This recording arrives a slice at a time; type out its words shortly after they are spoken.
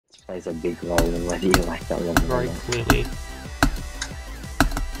plays a big role in whether you like that one. Very clearly.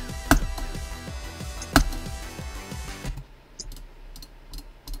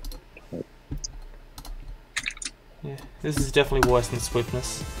 Yeah, this is definitely worse than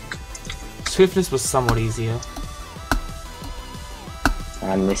Swiftness. Swiftness was somewhat easier.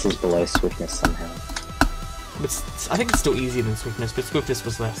 And this is below Swiftness somehow. But I think it's still easier than Swiftness, but Swiftness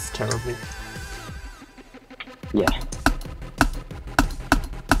was less terrible. Yeah.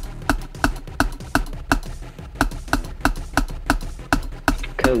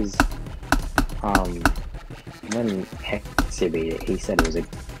 Because, when Hexy beat it, he said it was a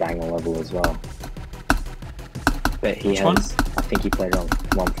banger level as well. But he Which one? I think he played on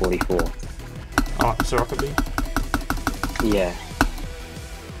 144. Oh, Zirokabi? Yeah.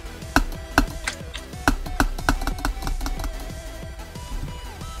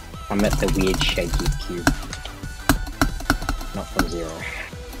 I meant the weird shaky cube. Not from Zero.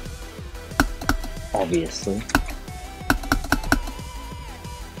 Obviously.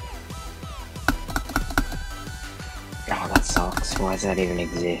 Oh, that sucks. Why does that even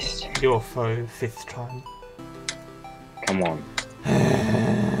exist? Your foe, 5th time. Come on.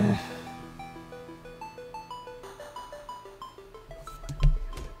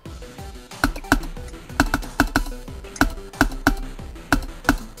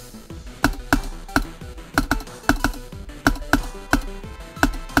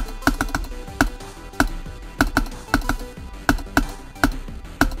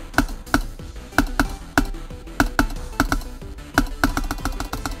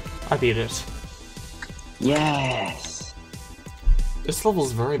 I beat it. Yes! This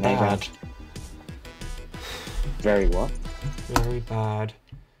level's very bad. Very what? Very bad.